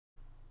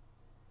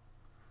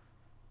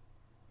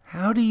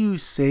how do you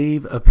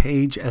save a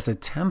page as a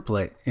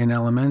template in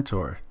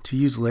Elementor to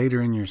use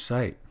later in your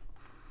site?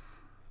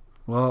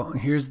 Well,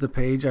 here's the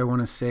page I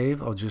want to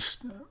save. I'll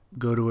just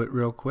go to it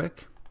real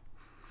quick.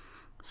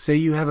 Say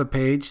you have a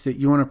page that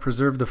you want to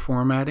preserve the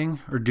formatting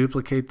or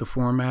duplicate the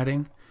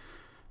formatting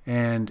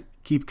and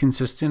keep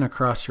consistent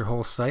across your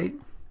whole site.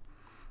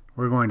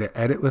 We're going to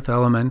edit with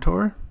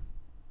Elementor.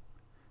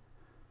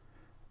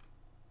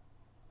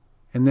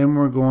 And then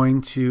we're going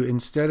to,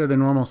 instead of the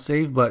normal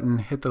save button,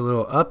 hit the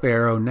little up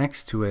arrow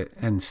next to it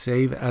and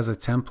save as a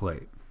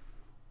template.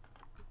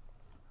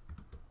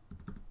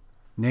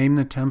 Name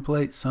the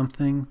template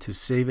something to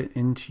save it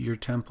into your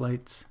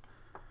templates.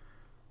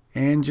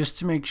 And just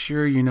to make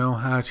sure you know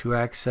how to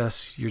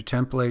access your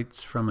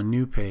templates from a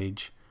new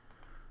page,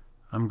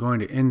 I'm going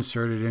to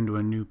insert it into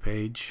a new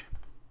page.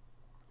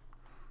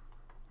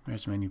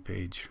 There's my new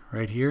page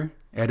right here,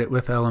 edit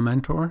with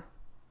Elementor.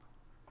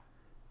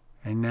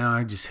 And now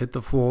I just hit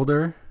the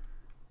folder.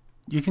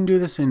 You can do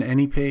this in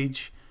any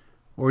page,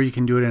 or you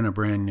can do it in a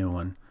brand new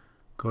one.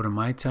 Go to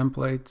My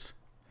Templates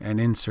and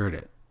insert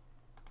it.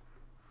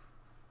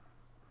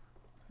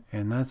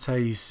 And that's how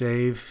you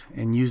save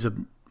and use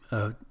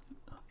a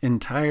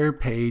entire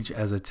page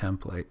as a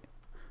template.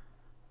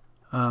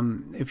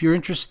 If you're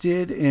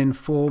interested in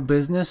full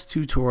business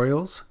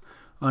tutorials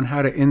on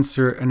how to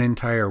insert an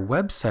entire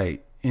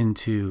website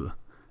into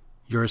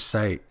your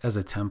site as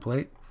a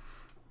template,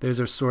 there's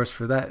a source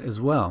for that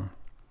as well.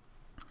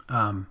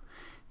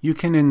 You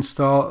can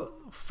install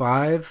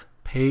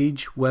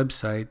 5-page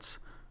websites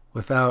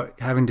without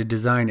having to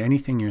design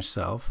anything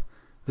yourself.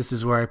 This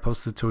is where I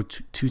post the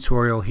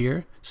tutorial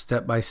here,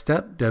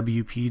 step-by-step,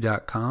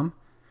 wp.com.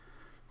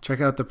 Check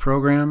out the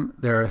program.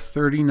 There are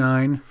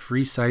 39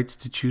 free sites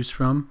to choose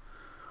from,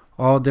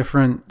 all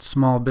different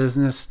small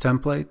business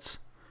templates,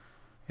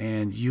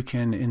 and you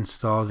can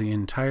install the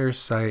entire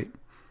site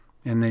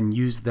and then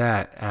use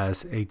that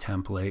as a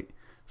template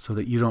so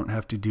that you don't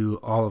have to do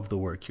all of the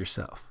work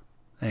yourself.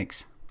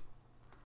 Thanks.